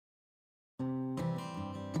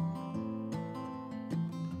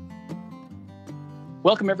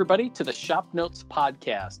Welcome, everybody, to the Shop Notes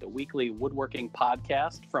Podcast, a weekly woodworking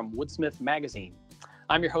podcast from Woodsmith Magazine.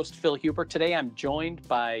 I'm your host, Phil Huber. Today, I'm joined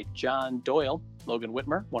by John Doyle. Logan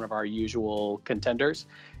Whitmer, one of our usual contenders,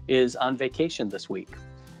 is on vacation this week.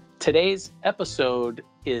 Today's episode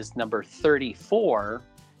is number 34,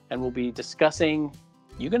 and we'll be discussing,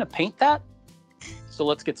 you going to paint that? So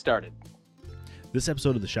let's get started. This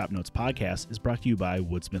episode of the Shop Notes Podcast is brought to you by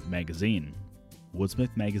Woodsmith Magazine.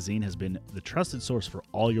 Woodsmith Magazine has been the trusted source for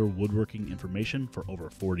all your woodworking information for over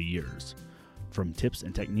 40 years. From tips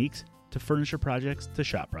and techniques to furniture projects to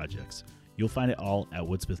shop projects, you'll find it all at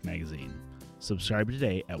Woodsmith Magazine. Subscribe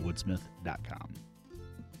today at woodsmith.com.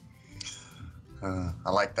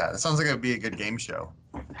 I like that. It sounds like it would be a good game show.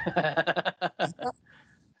 You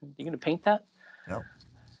going to paint that? Yep.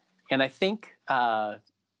 And I think,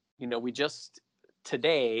 we just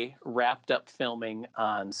today wrapped up filming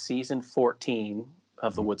on season 14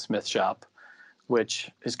 of the Woodsmith Shop,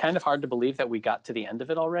 which is kind of hard to believe that we got to the end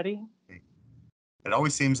of it already. It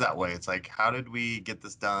always seems that way. It's like, how did we get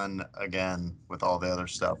this done again with all the other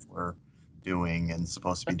stuff we're doing and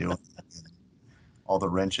supposed to be doing? All the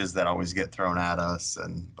wrenches that always get thrown at us,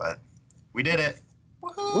 but we did it.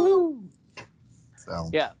 Woohoo!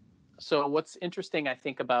 So yeah. So what's interesting, I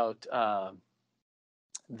think, about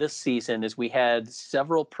this season is we had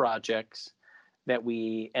several projects that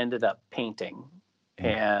we ended up painting.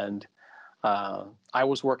 And I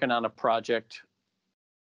was working on a project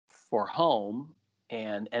for home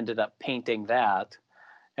and ended up painting that.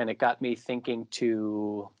 And it got me thinking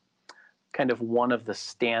to kind of one of the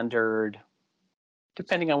standard,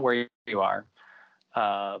 depending on where you are,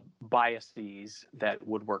 biases that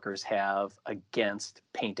woodworkers have against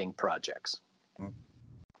painting projects.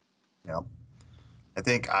 Yeah. I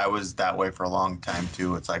think I was that way for a long time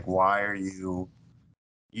too. It's like, why are you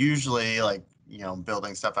usually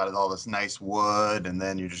building stuff out of all this nice wood and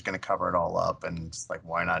then you're just going to cover it all up? And it's like,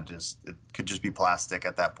 why not it could just be plastic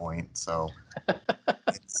at that point. So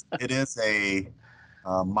it is a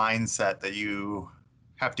mindset that you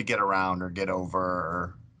have to get around or get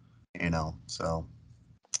over, so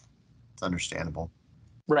it's understandable.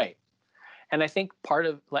 Right. And I think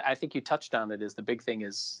I think you touched on it, is the big thing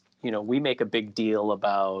is, we make a big deal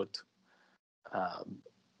about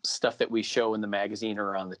stuff that we show in the magazine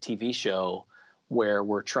or on the TV show where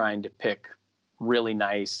we're trying to pick really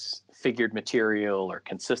nice figured material or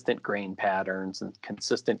consistent grain patterns and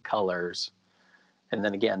consistent colors. And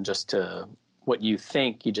then again, just to what you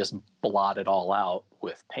think, you just blot it all out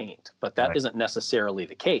with paint. But that isn't necessarily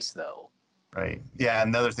the case, though. Right. Yeah.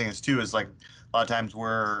 And the other thing is like a lot of times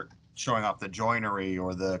we're showing off the joinery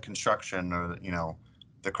or the construction or,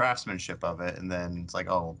 the craftsmanship of it. And then it's like,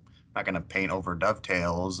 oh, I'm not going to paint over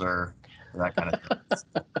dovetails or that kind of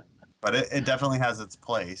thing. But it definitely has its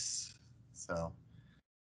place. So,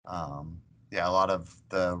 a lot of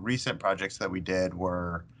the recent projects that we did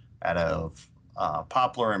were out of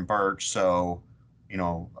poplar and birch. So,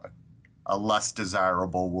 a less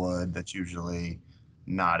desirable wood that's usually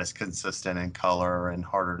not as consistent in color and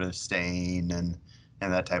harder to stain and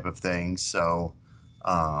that type of thing. So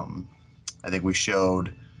I think we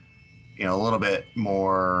showed, a little bit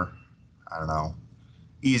more,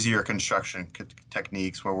 easier construction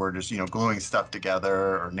techniques where we're just, gluing stuff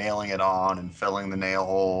together or nailing it on and filling the nail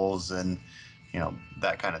holes and,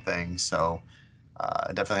 that kind of thing. So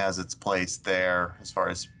it definitely has its place there as far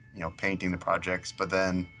as, painting the projects. But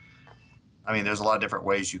then, there's a lot of different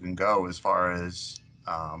ways you can go as far as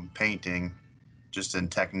painting, just in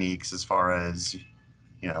techniques as far as,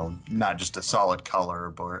 not just a solid color,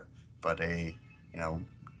 but a,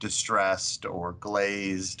 distressed or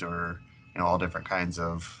glazed or, all different kinds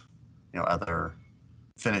of, other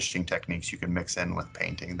finishing techniques you can mix in with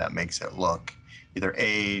painting that makes it look either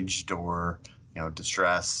aged or,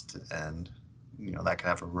 distressed, and, that can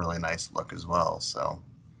have a really nice look as well. So,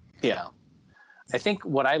 yeah. I think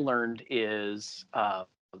what I learned is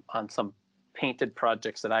on some painted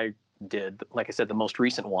projects that I did, like I said, the most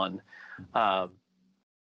recent one, I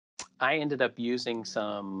ended up using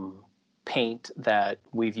some paint that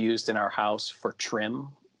we've used in our house for trim,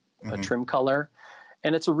 a trim color.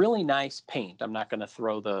 And it's a really nice paint. I'm not going to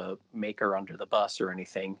throw the maker under the bus or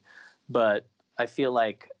anything, but I feel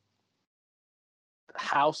like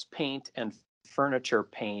house paint and furniture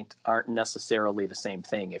paint aren't necessarily the same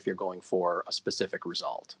thing if you're going for a specific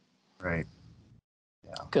result. Right.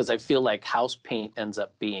 Yeah. Because I feel like house paint ends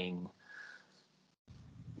up being,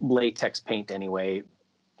 latex paint anyway,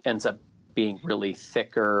 ends up being really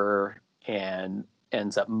thicker and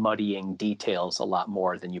ends up muddying details a lot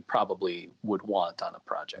more than you probably would want on a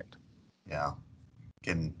project. Yeah.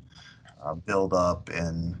 Can build up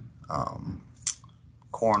in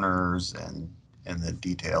corners and the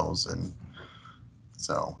details. And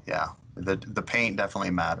so, yeah, the paint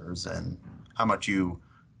definitely matters, and how much you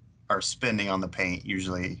are spending on the paint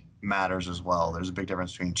usually matters as well. There's a big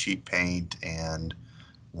difference between cheap paint and,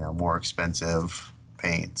 more expensive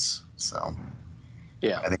paints. So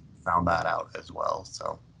Yeah. I think we found that out as well.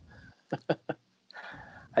 So.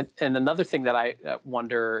 And another thing that I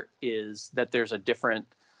wonder is that there's a different,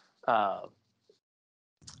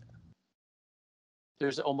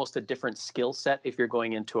 there's almost a different skill set if you're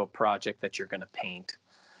going into a project that you're going to paint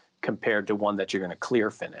compared to one that you're going to clear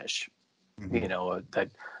finish. Mm-hmm. That,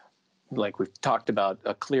 like we've talked about,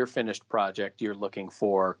 a clear finished project, you're looking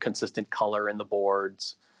for consistent color in the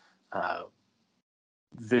boards,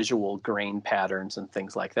 visual grain patterns and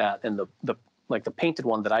things like that. And the painted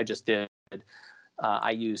one that I just did,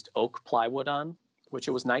 I used oak plywood on, which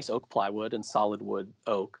it was nice oak plywood and solid wood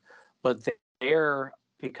oak. But there,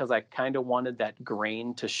 because I kind of wanted that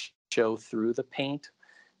grain to show through the paint,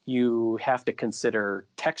 you have to consider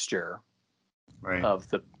texture Right.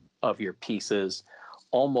 of your pieces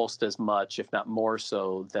almost as much, if not more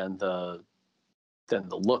so, than the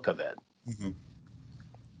look of it. Mm-hmm.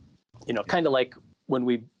 Kind of like when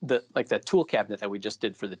that tool cabinet that we just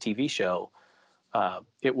did for the TV show,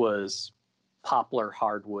 it was poplar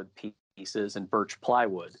hardwood pieces and birch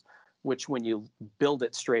plywood, which when you build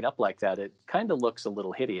it straight up like that, it kind of looks a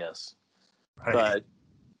little hideous. Right.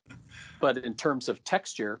 But in terms of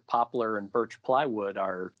texture, poplar and birch plywood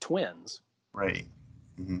are twins. Right.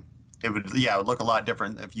 Mm-hmm. It would look a lot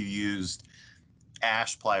different if you used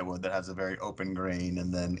ash plywood that has a very open grain,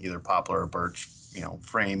 and then either poplar or birch,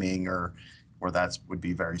 framing, or where would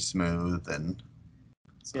be very smooth. And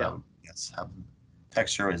so yes,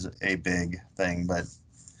 texture is a big thing. But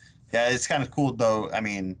yeah, it's kind of cool though. I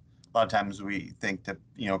mean, a lot of times we think that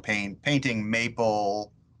painting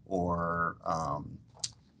maple or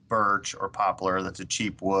birch or poplar, that's a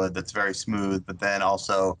cheap wood that's very smooth, but then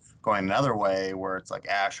also going another way where it's like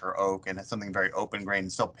ash or oak and it's something very open grain,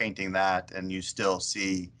 still painting that, and you still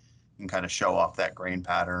see, you can kind of show off that grain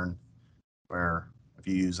pattern, where if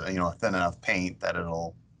you use a thin enough paint that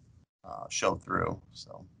it'll show through.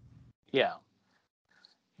 So yeah,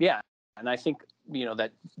 and I think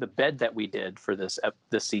that the bed that we did for this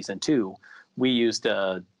season too, we used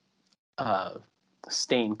a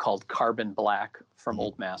stain called Carbon Black from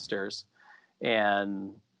Old Masters,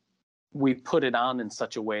 and we put it on in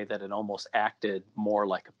such a way that it almost acted more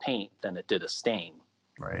like a paint than it did a stain.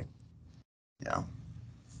 Right. Yeah.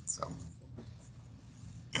 So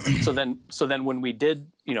then when we did,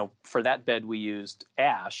 for that bed we used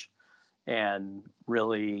ash, and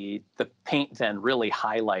really the paint then really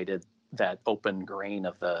highlighted that open grain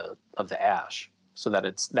of the ash, so that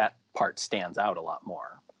that part stands out a lot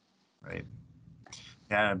more. Right.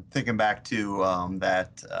 Yeah, I'm thinking back to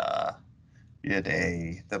that we did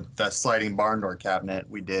the sliding barn door cabinet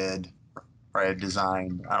we did, right?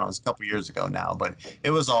 Designed, I don't know, it was a couple years ago now, but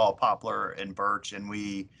it was all poplar and birch, and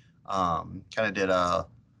we kind of did a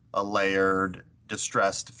layered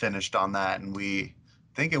distressed finished on that, and we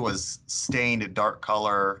think it was stained a dark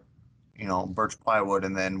color, birch plywood,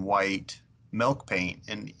 and then white milk paint,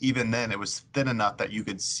 and even then it was thin enough that you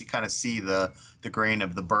could see the grain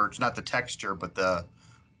of the birch, not the texture, but the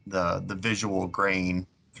visual grain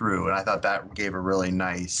through. And I thought that gave a really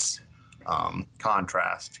nice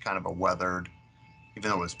contrast, kind of a weathered, even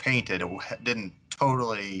though it was painted, it didn't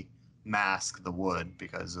totally mask the wood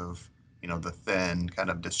because of the thin kind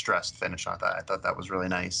of distressed finish on that. I thought that was really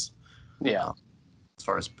nice. Yeah. As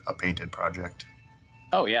far as a painted project.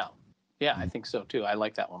 Oh yeah, I think so too. I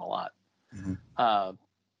like that one a lot. Mm-hmm.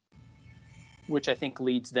 Which I think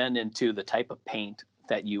leads then into the type of paint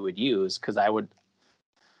that you would use, because I would,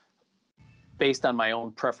 based on my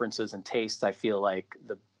own preferences and tastes, I feel like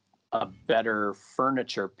a better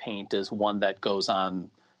furniture paint is one that goes on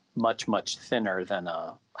much, much thinner than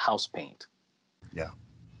a house paint. Yeah.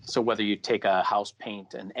 So whether you take a house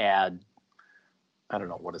paint and add, I don't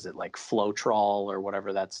know, what is it, like Floetrol or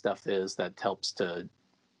whatever that stuff is that helps to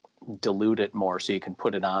dilute it more, so you can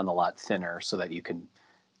put it on a lot thinner so that you can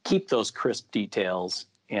keep those crisp details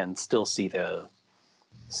and still see the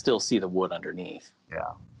wood underneath.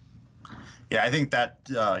 Yeah, I think that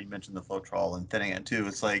you mentioned the Floetrol and thinning it too.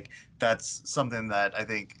 It's like that's something that I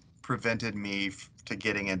think prevented me to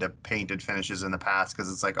getting into painted finishes in the past,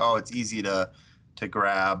 because it's like, oh, it's easy to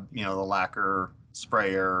grab the lacquer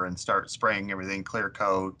sprayer and start spraying everything clear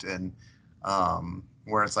coat, and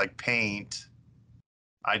where it's like paint,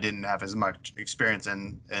 I didn't have as much experience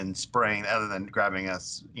in spraying, other than grabbing a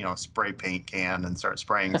spray paint can and start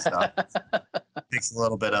spraying stuff. It takes a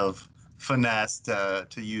little bit of finesse to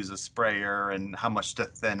use a sprayer and how much to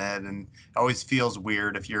thin it, and it always feels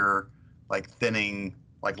weird if you're like thinning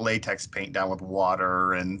like latex paint down with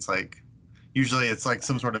water, and it's like usually it's like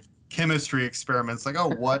some sort of chemistry experiment. It's like, oh,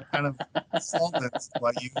 what kind of solvents do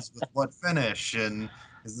I use with what finish, and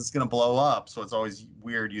is this going to blow up? So it's always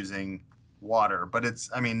weird using water, but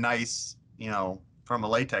it's, I mean, nice, from a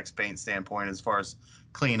latex paint standpoint as far as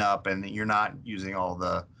cleanup, and you're not using all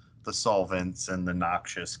the solvents and the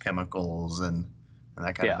noxious chemicals and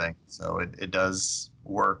that kind of thing. So it does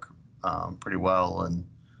work pretty well. And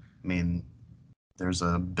I mean, there's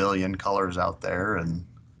a billion colors out there, and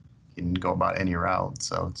you can go about any route.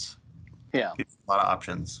 So it's a lot of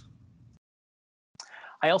options.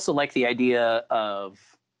 I also like the idea of,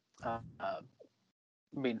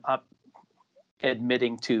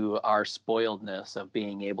 admitting to our spoiledness of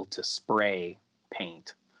being able to spray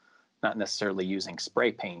paint, not necessarily using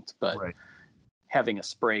spray paint, but having a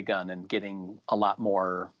spray gun and getting a lot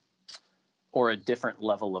more or a different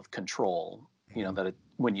level of control. That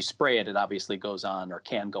when you spray it, it obviously goes on or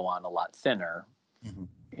can go on a lot thinner, and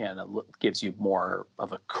it gives you more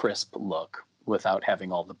of a crisp look without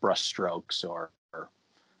having all the brush strokes or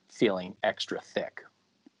feeling extra thick.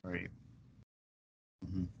 Right.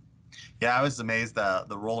 Yeah, I was amazed that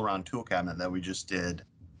the roll around tool cabinet that we just did,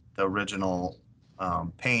 the original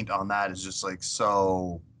paint on that is just like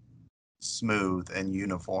so smooth and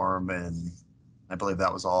uniform, and I believe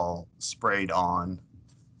that was all sprayed on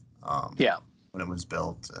when it was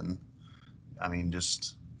built. And I mean,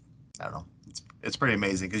 just, I don't know, it's pretty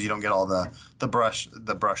amazing because you don't get all the brush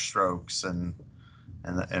strokes and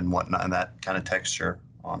whatnot and that kind of texture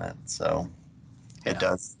on it. So it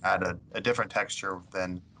does add a different texture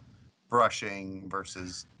than brushing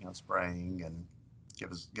versus spraying, and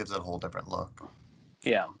gives it a whole different look.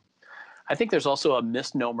 Yeah. I think there's also a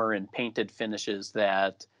misnomer in painted finishes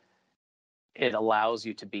that it allows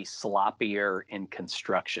you to be sloppier in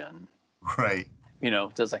construction. Right.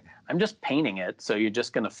 It's like, I'm just painting it, so you're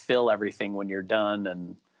just going to fill everything when you're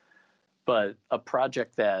done. But a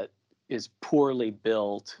project that is poorly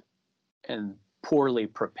built and poorly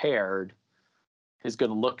prepared is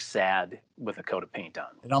going to look sad with a coat of paint on.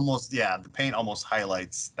 It almost, the paint almost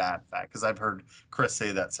highlights that fact, because I've heard Chris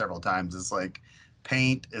say that several times. It's like,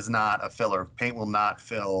 paint is not a filler. Paint will not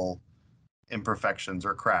fill imperfections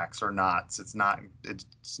or cracks or knots. It's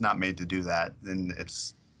not made to do that. And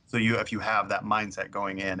so if you have that mindset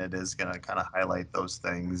going in, it is going to kind of highlight those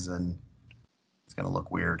things, and it's going to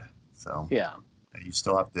look weird. So you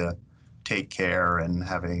still have to take care and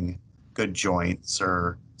having good joints,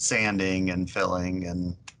 or sanding and filling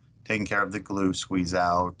and taking care of the glue squeeze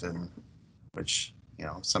out, and which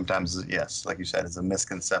sometimes, yes, like you said, it's a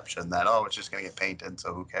misconception that it's just going to get painted,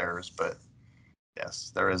 so who cares? But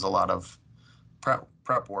yes, there is a lot of prep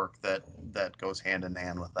work that goes hand in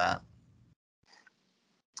hand with that.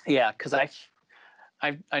 Yeah, because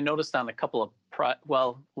I noticed on a couple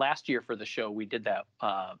of last year for the show we did that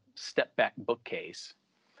step back bookcase,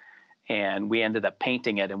 and we ended up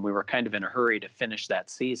painting it, and we were kind of in a hurry to finish that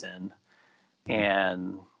season,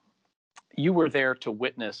 and you were there to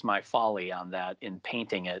witness my folly on that in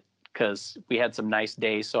painting it, because we had some nice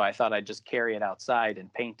days, so I thought I'd just carry it outside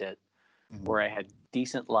and paint it where I had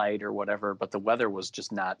decent light or whatever, but the weather was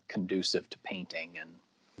just not conducive to painting,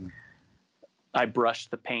 and I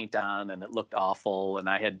brushed the paint on and it looked awful, and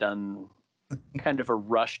I had done kind of a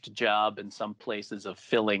rushed job in some places of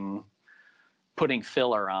putting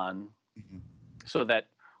filler on, so that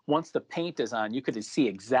once the paint is on, you could see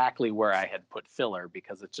exactly where I had put filler,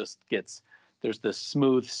 because it just there's this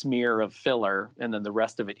smooth smear of filler, and then the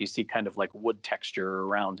rest of it you see kind of like wood texture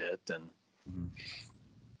around it. And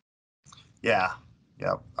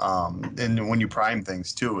and when you prime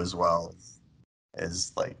things too as well,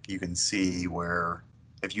 is like you can see where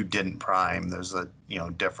if you didn't prime, there's a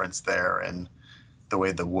difference there, and the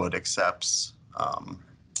way the wood accepts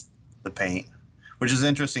the paint, which is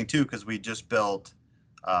interesting too, because we just built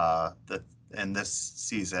in this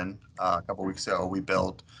season a couple weeks ago, we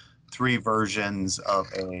built 3 versions of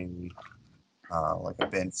like a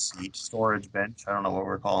bench seat, storage bench. I don't know what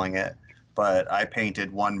we're calling it, but I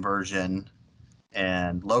painted one version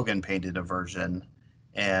and Logan painted a version,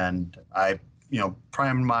 and I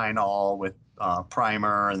primed mine all with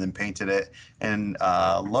primer and then painted it. And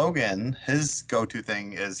Logan, his go-to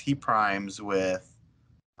thing is he primes with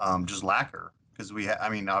just lacquer, because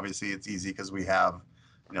obviously it's easy because we have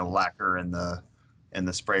lacquer in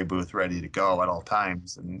the spray booth ready to go at all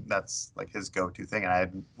times, and that's like his go-to thing. And I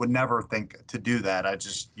would never think to do that. I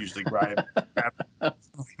just usually grab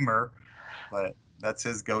primer, but that's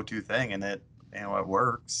his go-to thing, and it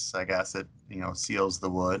works. I guess it seals the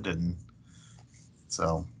wood, and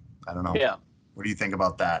So I don't know. Yeah. What do you think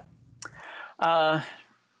about that? Uh,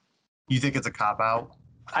 You think it's a cop out?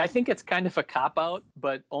 I think it's kind of a cop out,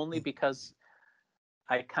 but only because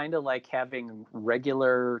I kind of like having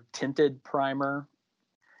regular tinted primer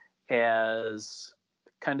as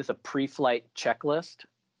kind of the pre-flight checklist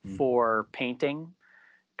for painting,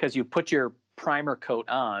 because you put your primer coat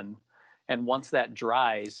on, and once that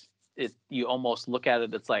dries, you almost look at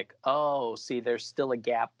it, it's like, oh, see, there's still a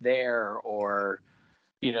gap there, or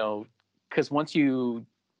because once you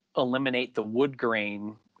eliminate the wood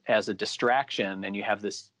grain as a distraction and you have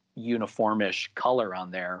this uniformish color on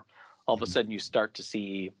there, all of a sudden you start to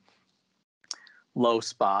see low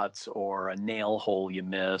spots or a nail hole you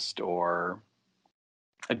missed or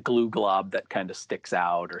a glue glob that kind of sticks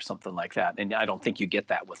out or something like that. And I don't think you get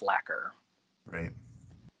that with lacquer. Right.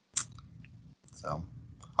 So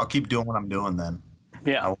I'll keep doing what I'm doing then.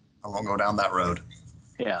 Yeah. I won't go down that road.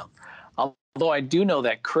 Yeah. Although I do know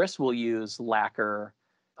that Chris will use lacquer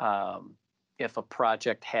if a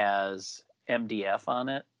project has MDF on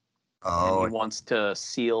it. Oh, and he wants to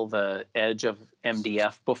seal the edge of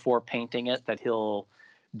MDF before painting it, that he'll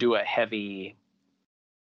do a heavy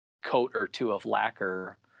coat or two of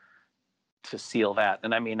lacquer to seal that.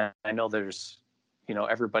 And I mean, I know there's,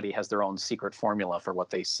 everybody has their own secret formula for what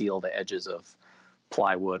they seal the edges of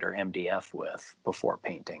plywood or MDF with before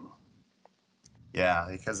painting. yeah,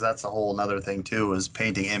 because that's a whole another thing too, is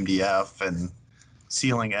painting MDF and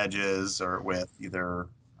sealing edges or with either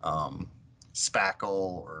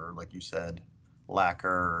spackle or, like you said,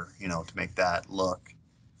 lacquer, to make that look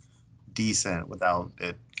decent without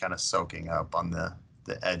it kind of soaking up on the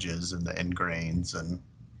edges and the end grains and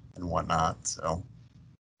whatnot. So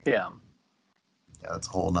Yeah. that's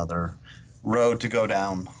a whole nother road to go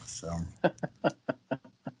down. So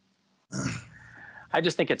I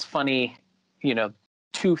just think it's funny,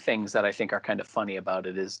 two things that I think are kind of funny about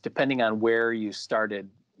it is, depending on where you started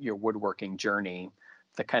your woodworking journey,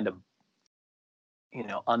 the kind of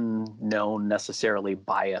unknown necessarily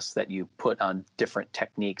bias that you put on different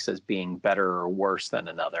techniques as being better or worse than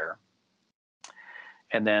another.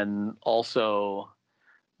 And then also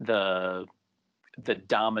the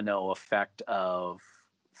domino effect of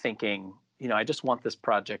thinking, I just want this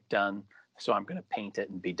project done, so I'm going to paint it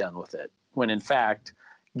and be done with it. When in fact,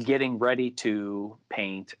 getting ready to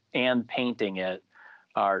paint and painting it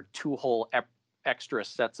are two whole extra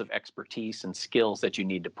sets of expertise and skills that you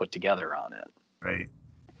need to put together on it. right.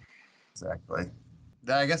 Exactly.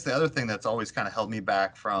 I guess the other thing that's always kind of held me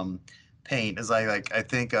back from paint is I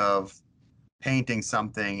think of painting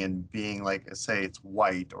something and being like, say it's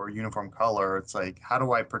white or uniform color. It's like, how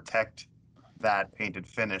do I protect that painted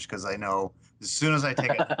finish? Because I know as soon as I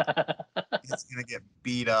take it, it's going to get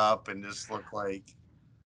beat up and just look like,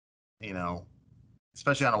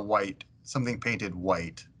 especially on a white, something painted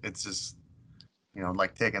white. It's just,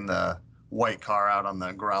 like taking the white car out on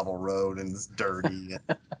the gravel road and it's dirty.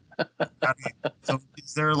 So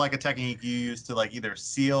is there like a technique you use to like either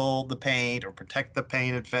seal the paint or protect the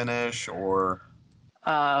painted finish, or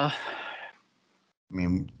I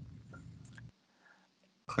mean,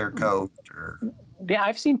 clear coat? Or Yeah,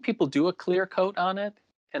 I've seen people do a clear coat on it,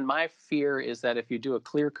 and my fear is that if you do a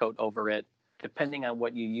clear coat over it, depending on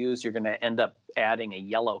what you use, you're going to end up adding a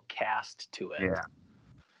yellow cast to it. Yeah.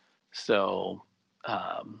 So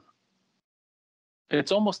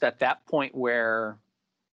it's almost at that point where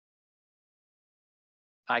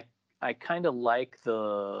I kind of like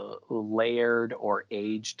the layered or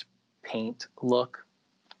aged paint look.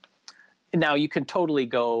 Now you can totally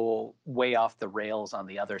go way off the rails on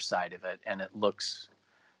the other side of it, and it looks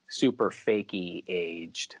super fakey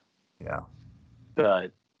aged. Yeah.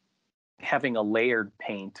 But having a layered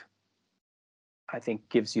paint, I think,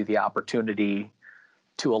 gives you the opportunity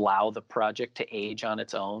to allow the project to age on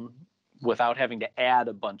its own without having to add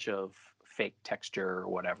a bunch of fake texture or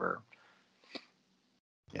whatever.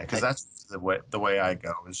 Yeah, because that's the way I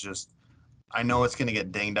go. Is just, I know it's going to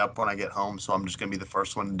get dinged up when I get home, so I'm just going to be the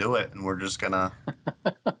first one to do it, and we're just going to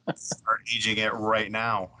start aging it right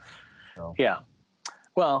now. So. Yeah.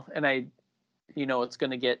 Well, and it's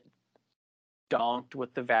going to get donked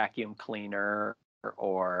with the vacuum cleaner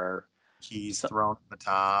or keys thrown on the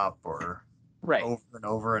top, or right, over and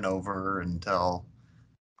over and over until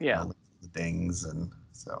the dings. And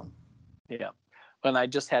so and I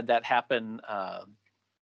just had that happen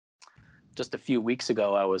just a few weeks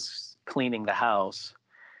ago. I was cleaning the house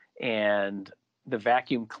and the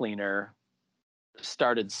vacuum cleaner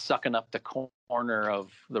started sucking up the corner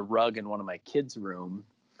of the rug in one of my kids' room.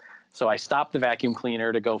 So I stopped the vacuum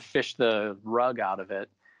cleaner to go fish the rug out of it.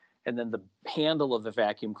 and then the handle of the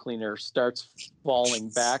vacuum cleaner starts falling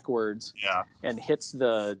backwards Yeah. and hits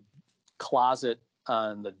the closet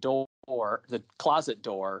on the closet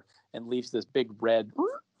door, and leaves this big red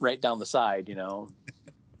right down the side, you know.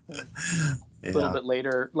 A little bit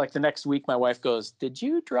later, like the next week, my wife goes, "Did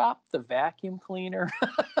you drop the vacuum cleaner?"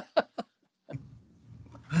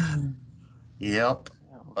 Yep.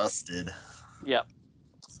 Busted. Yep.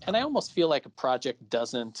 And I almost feel like a project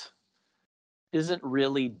isn't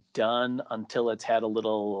really done until it's had a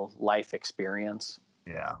little life experience.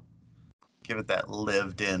 Yeah. Give it that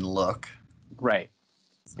lived in look. Right.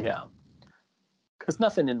 Yeah. Because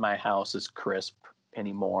nothing in my house is crisp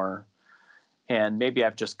anymore. And maybe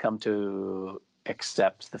I've just come to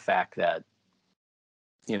accept the fact that,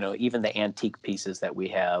 you know, even the antique pieces that we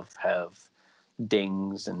have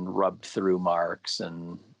dings and rubbed through marks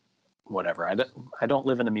and whatever. I don't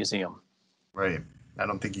live in a museum. Right. I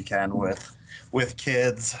don't think you can with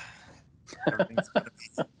kids. Everything's gonna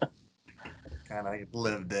be kind of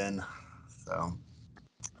lived in. So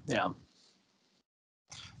Yeah.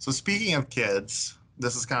 So speaking of kids,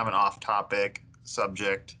 this is kind of an off-topic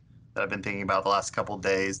subject that I've been thinking about the last couple of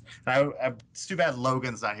days. And it's too bad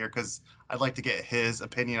Logan's not here because I'd like to get his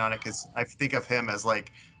opinion on it because I think of him as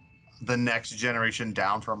like the next generation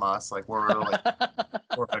down from us. Like we're like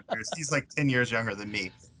 4 or 5 years. He's like 10 years younger than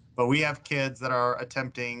me. But we have kids that are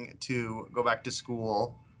attempting to go back to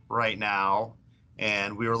school right now.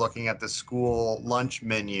 And we were looking at the school lunch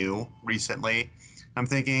menu recently. I'm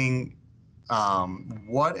thinking,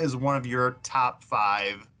 what is one of your top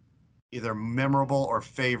 5 either memorable or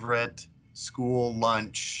favorite school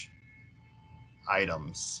lunch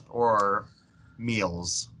items or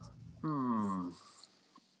meals?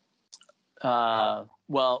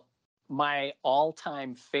 Well, my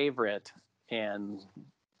all-time favorite, and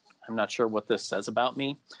I'm not sure what this says about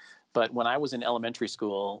me, but when I was in elementary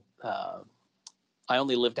school, I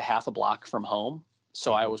only lived a half a block from home,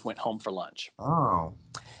 so I always went home for lunch. Oh.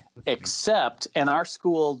 Except, and our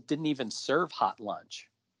school didn't even serve hot lunch.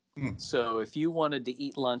 So if you wanted to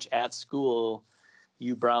eat lunch at school,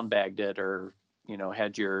 you brown bagged it, or, you know,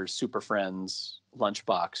 had your Super Friends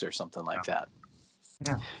lunchbox or something like that.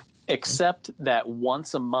 Yeah. Except that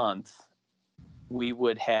once a month, we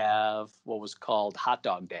would have what was called Hot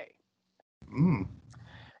Dog Day.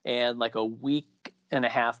 And like a week and a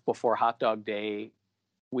half before Hot Dog Day,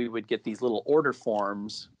 we would get these little order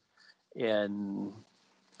forms on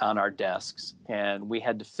our desks, and we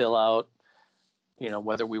had to fill out, you know,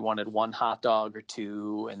 whether we wanted 1 hot dog or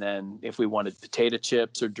 2, and then if we wanted potato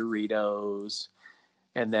chips or Doritos,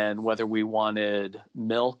 and then whether we wanted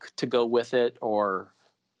milk to go with it or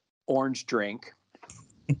orange drink.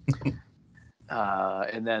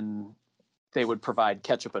 And then they would provide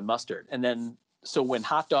ketchup and mustard. And then, so when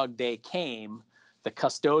Hot Dog Day came, the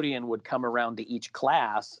custodian would come around to each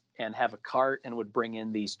class and have a cart and would bring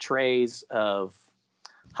in these trays of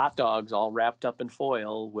hot dogs all wrapped up in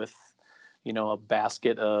foil with, you know, a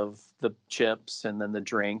basket of the chips and then the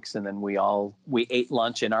drinks. And then we ate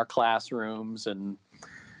lunch in our classrooms and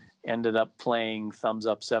ended up playing Thumbs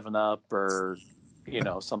Up 7-Up or, you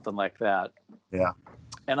know, something like that. Yeah.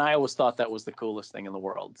 And I always thought that was the coolest thing in the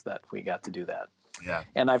world, that we got to do that. Yeah.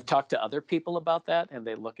 And I've talked to other people about that, and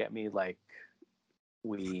they look at me like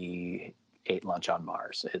we ate lunch on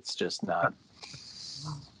Mars. It's just not.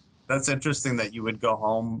 That's interesting that you would go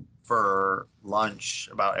home for lunch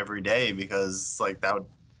about every day, because like that would,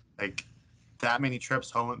 like, that many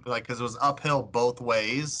trips home, like, because it was uphill both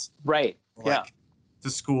ways. Right. Like, yeah. To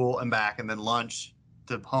school and back, and then lunch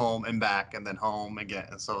to home and back, and then home again.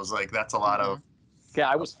 And so it was like, that's a lot of. Yeah,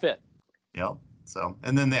 I was fit. Yep. So,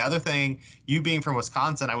 and then the other thing, you being from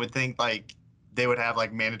Wisconsin, I would think like they would have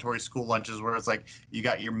like mandatory school lunches where it's like you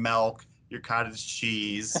got your milk, your cottage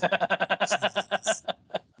cheese,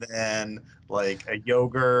 then like a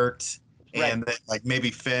yogurt, and then like maybe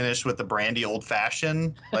finish with the brandy old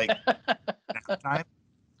fashioned, like time.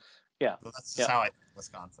 Yeah. So that's just how I think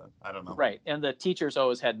Wisconsin. I don't know. Right. And the teachers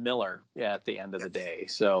always had Miller at the end of the day.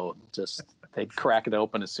 So just they'd crack it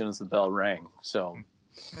open as soon as the bell rang. So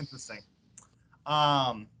interesting.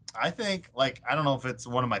 I think, like, I don't know if it's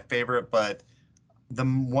one of my favorite, but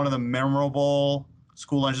one of the memorable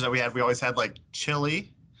school lunches that we always had like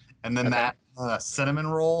chili, and then that cinnamon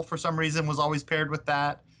roll for some reason was always paired with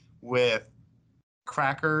that, with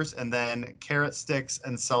crackers, and then carrot sticks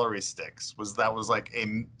and celery sticks was like a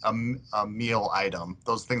meal item.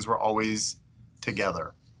 Those things were always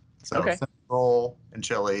together. So cinnamon roll and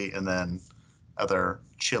chili, and then other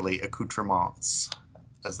chili accoutrements,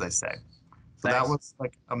 as they say. So that was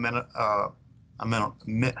like a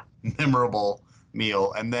memorable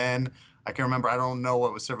meal. And then I can remember, I don't know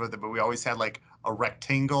what was served with it, but we always had like a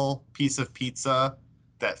rectangle piece of pizza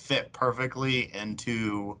that fit perfectly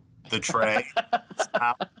into the tray. Like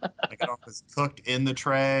I don't know if it's cooked in the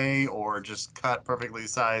tray or just cut perfectly the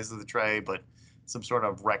size of the tray, but some sort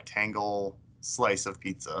of rectangle slice of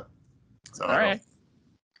pizza. So All I don't right. know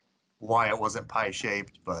why it wasn't pie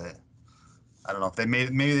shaped, but I don't know if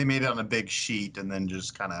maybe they made it on a big sheet and then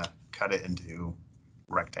just kind of cut it into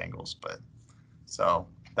rectangles. But so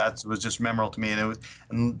that was just memorable to me,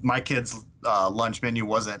 and my kids' lunch menu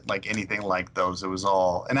wasn't like anything like those. It was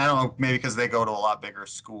all, and I don't know, maybe because they go to a lot bigger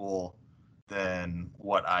school than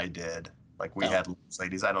what I did. Like we Oh. had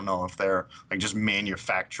ladies. I don't know if they're like just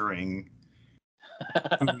manufacturing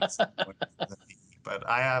foods, but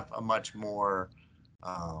I have a much more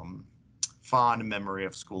fond memory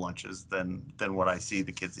of school lunches than what I see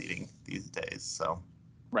the kids eating these days. So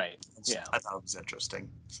Right. Yeah. I thought it was interesting.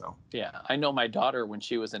 So Yeah. I know my daughter, when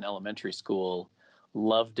she was in elementary school,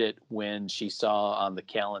 loved it when she saw on the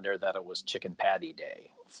calendar that it was chicken patty day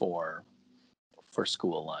for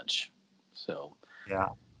school lunch. So yeah,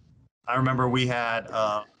 I remember we had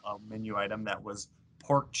a menu item that was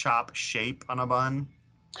pork chop shape on a bun.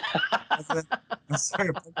 Wasn't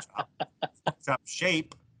necessarily pork chop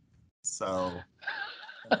shape. So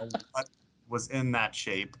I don't know what was in that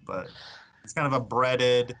shape, but it's kind of a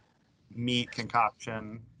breaded meat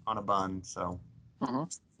concoction on a bun. So,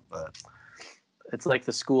 but it's like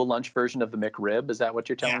the school lunch version of the McRib. Is that what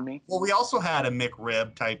you're telling yeah. me? Well, we also had a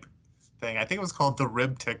McRib type thing. I think it was called the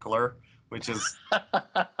Rib Tickler, which is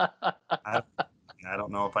I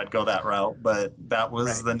don't know if I'd go that route, but that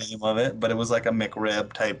was the name of it. But it was like a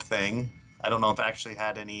McRib type thing. I don't know if it actually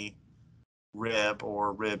had any rib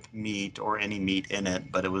or rib meat or any meat in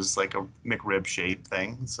it, but it was like a McRib shape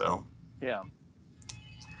thing. So yeah.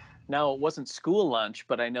 Now, it wasn't school lunch,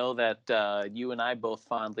 but I know that you and I both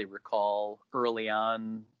fondly recall early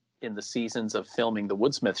on in the seasons of filming the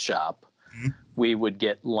Woodsmith Shop, we would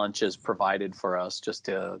get lunches provided for us just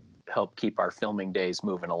to help keep our filming days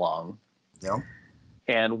moving along. Yep.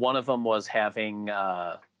 And one of them was having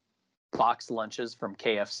box lunches from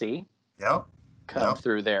KFC. Yep. Come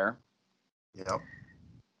through there. Yep.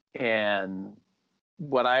 And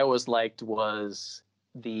what I always liked was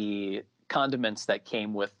the condiments that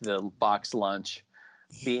came with the box lunch,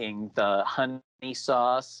 being the honey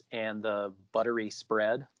sauce and the buttery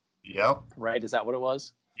spread. Yep. Right? Is that what it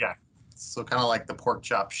was? Yeah. So kind of like the pork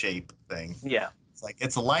chop shape thing. Yeah.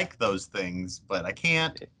 It's like those things, but I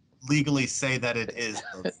can't legally say that it is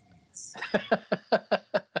those things.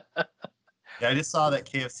 Yeah, I just saw that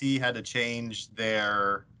KFC had to change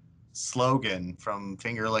their slogan from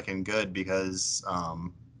finger licking good because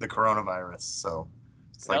the coronavirus. So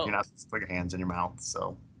it's like you're not supposed to put your hands in your mouth.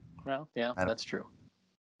 So well, yeah, that's true.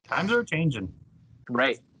 Times are changing.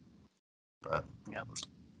 Right. But yeah.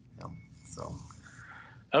 So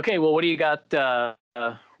okay, well, what do you got?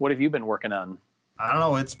 What have you been working on? I don't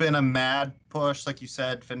know. It's been a mad push, like you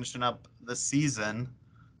said, finishing up the season.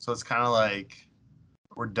 So it's kind of like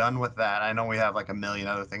we're done with that. I know we have like a million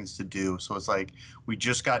other things to do. So it's like we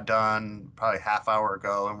just got done probably half hour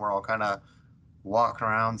ago, and we're all kind of walking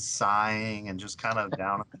around sighing and just kind of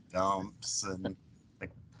down in the dumps and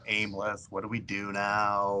like aimless. What do we do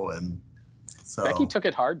now? And so Becky took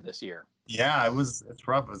it hard this year. Yeah, it's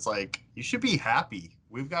rough. It's like you should be happy.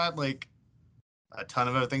 We've got like a ton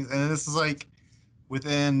of other things, and this is like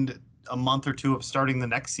within a month or two of starting the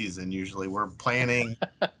next season. Usually we're planning,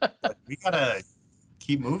 but we gotta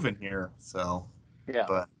keep moving here. So yeah,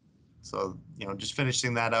 but so just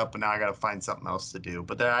finishing that up, and now I gotta find something else to do.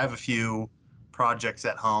 But I have a few projects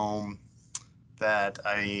at home that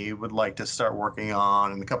I would like to start working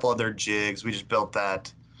on, and a couple other jigs. We just built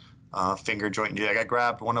that finger joint jig. I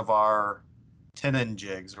grabbed one of our tenon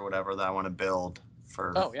jigs or whatever that I want to build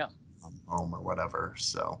for home or whatever.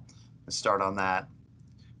 So I start on that.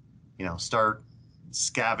 Start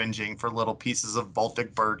scavenging for little pieces of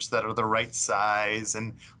Baltic birch that are the right size,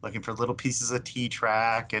 and looking for little pieces of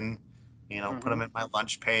T-track, and put them in my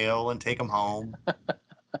lunch pail and take them home.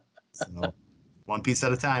 So one piece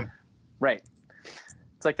at a time. Right.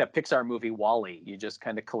 It's like that Pixar movie WALL-E. You just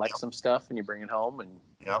kind of collect some stuff and you bring it home, and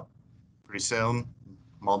pretty soon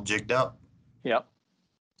I'm all jigged up. Yep.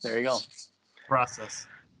 There you go. Process.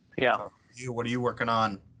 Yeah. So what are you working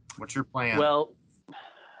on? What's your plan? Well,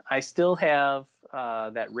 I still have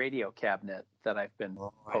that radio cabinet that I've been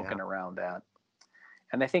poking around at.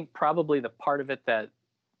 And I think probably the part of it that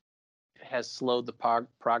has slowed the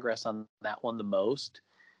progress on that one the most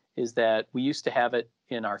is that we used to have it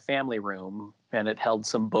in our family room, and it held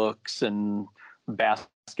some books and a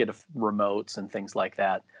basket of remotes and things like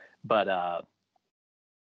that. But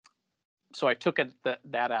so I took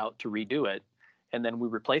that out to redo it, and then we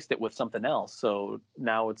replaced it with something else. So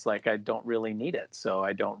now it's like I don't really need it. So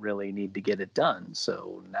I don't really need to get it done.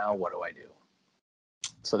 So now what do I do?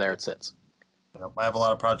 So there it sits. I have a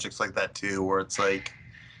lot of projects like that too, where it's like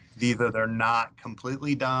either they're not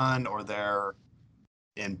completely done or they're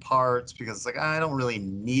in parts because it's like I don't really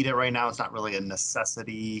need it right now. It's not really a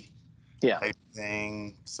necessity type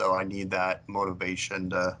thing. So I need that motivation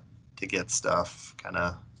to get stuff kind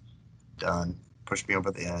of done, push me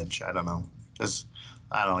over the edge. I don't know.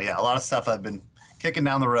 Yeah, a lot of stuff I've been kicking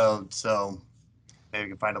down the road. So maybe we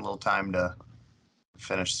can find a little time to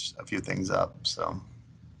finish a few things up. So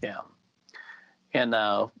yeah. And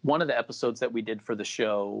one of the episodes that we did for the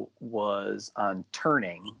show was on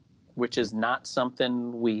turning, which is not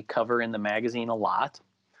something we cover in the magazine a lot,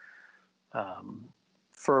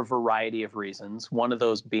 for a variety of reasons. One of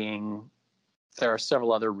those being there are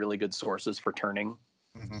several other really good sources for turning.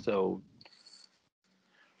 Mm-hmm. So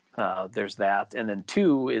there's that. And then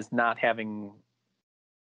two is not having,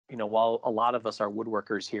 while a lot of us are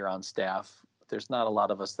woodworkers here on staff, there's not a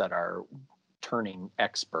lot of us that are turning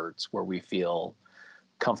experts where we feel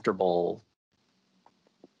comfortable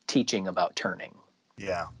teaching about turning.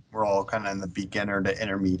 Yeah, we're all kind of in the beginner to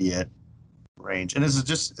intermediate range. And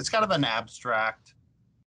it's kind of an abstract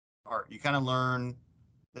art. You kind of learn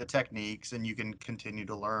the techniques and you can continue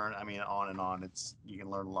to learn. I mean, on and on. You can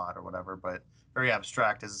learn a lot or whatever, but very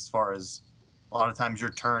abstract as far as a lot of times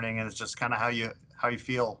you're turning and it's just kind of how you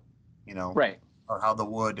feel, right. Or how the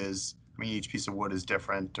wood is. I mean, each piece of wood is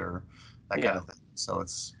different or that kind of thing. So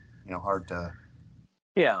it's, hard to.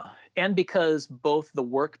 Yeah. And because both the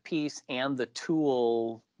workpiece and the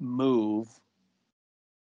tool move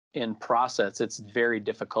in process, it's very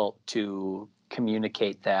difficult to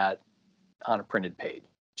communicate that on a printed page.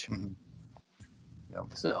 Mm-hmm. Yep.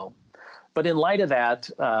 So, but in light of that,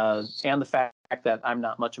 and the fact that I'm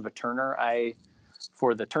not much of a turner,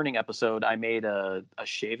 for the turning episode, I made a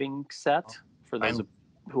shaving set for those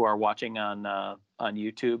who are watching on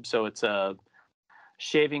YouTube. So it's a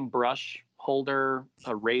shaving brush holder,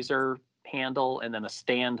 a razor handle, and then a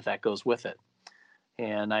stand that goes with it.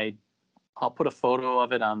 And I'll put a photo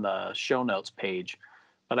of it on the show notes page.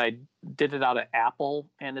 But I did it out of Apple,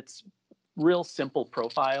 and it's real simple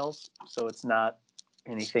profiles, so it's not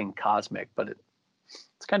anything cosmic, but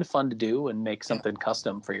it's kind of fun to do and make something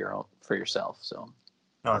custom for yourself. So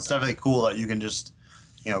no, it's definitely cool that you can just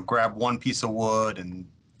grab one piece of wood and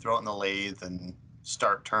throw it in the lathe and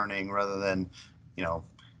start turning rather than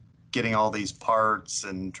getting all these parts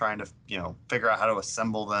and trying to figure out how to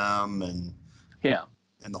assemble them and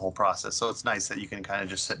the whole process. So it's nice that you can kind of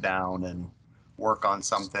just sit down and work on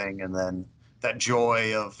something, and then that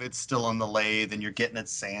joy of it's still in the lathe and you're getting it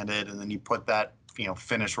sanded, and then you put that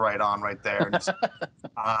finish right on right there and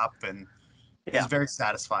stop, and it's very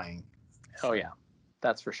satisfying. Oh yeah,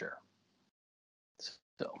 that's for sure.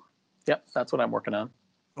 So yep, that's what I'm working on.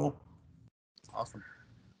 Cool. Awesome.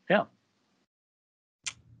 Yeah.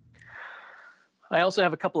 I also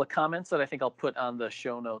have a couple of comments that I think I'll put on the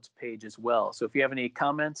show notes page as well. So if you have any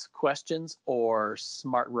comments, questions, or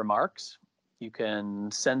smart remarks, you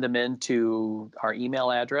can send them in to our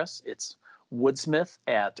email address. It's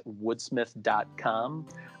woodsmith@woodsmith.com.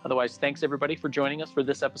 Otherwise, thanks everybody for joining us for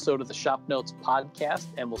this episode of the Shop Notes podcast,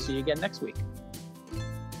 and we'll see you again next week.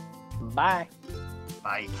 Bye.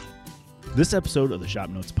 Bye. This episode of the Shop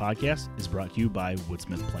Notes podcast is brought to you by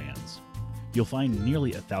Woodsmith Plans. You'll find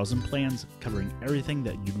nearly 1,000 plans covering everything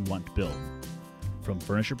that you'd want to build, from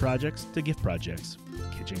furniture projects to gift projects,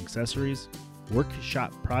 kitchen accessories,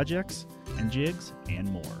 workshop projects, and jigs,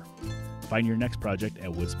 and more. Find your next project at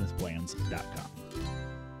woodsmithplans.com.